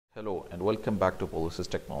Hello and welcome back to Polosys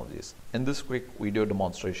Technologies. In this quick video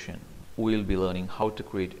demonstration, we will be learning how to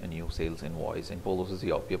create a new sales invoice in Polosys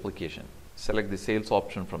ERP application. Select the sales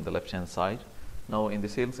option from the left hand side. Now in the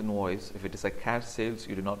sales invoice, if it is a cash sales,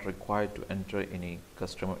 you do not require to enter any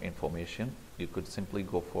customer information. You could simply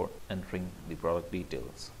go for entering the product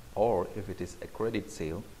details. Or if it is a credit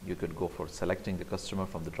sale, you could go for selecting the customer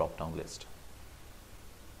from the drop down list.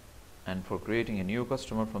 And for creating a new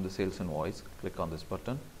customer from the sales invoice, click on this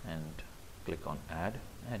button and click on add,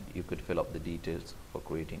 and you could fill up the details for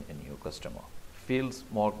creating a new customer. Fields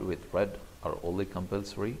marked with red are only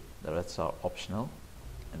compulsory, the rest are optional.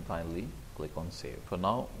 And finally click on save. For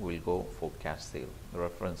now we'll go for cash sale. The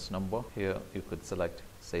reference number here, you could select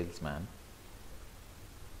salesman.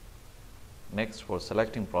 Next, for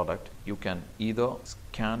selecting product, you can either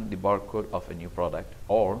scan the barcode of a new product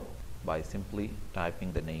or by simply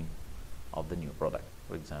typing the name of the new product.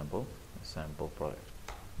 For example, a sample product.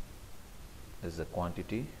 This is the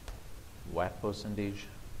quantity, VAT percentage,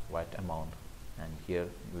 VAT amount, and here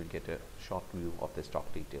you will get a short view of the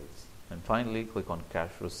stock details. And finally click on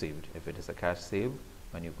cash received. If it is a cash sale,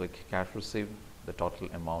 when you click cash received, the total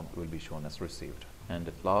amount will be shown as received. And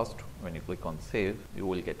at last, when you click on save, you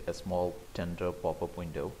will get a small tender pop-up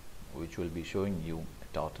window which will be showing you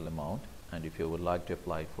a total amount. And if you would like to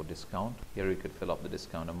apply for discount, here you could fill up the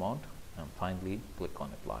discount amount and finally click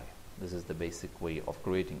on apply. This is the basic way of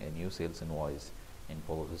creating a new sales invoice in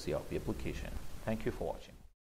Polosys ERP application. Thank you for watching.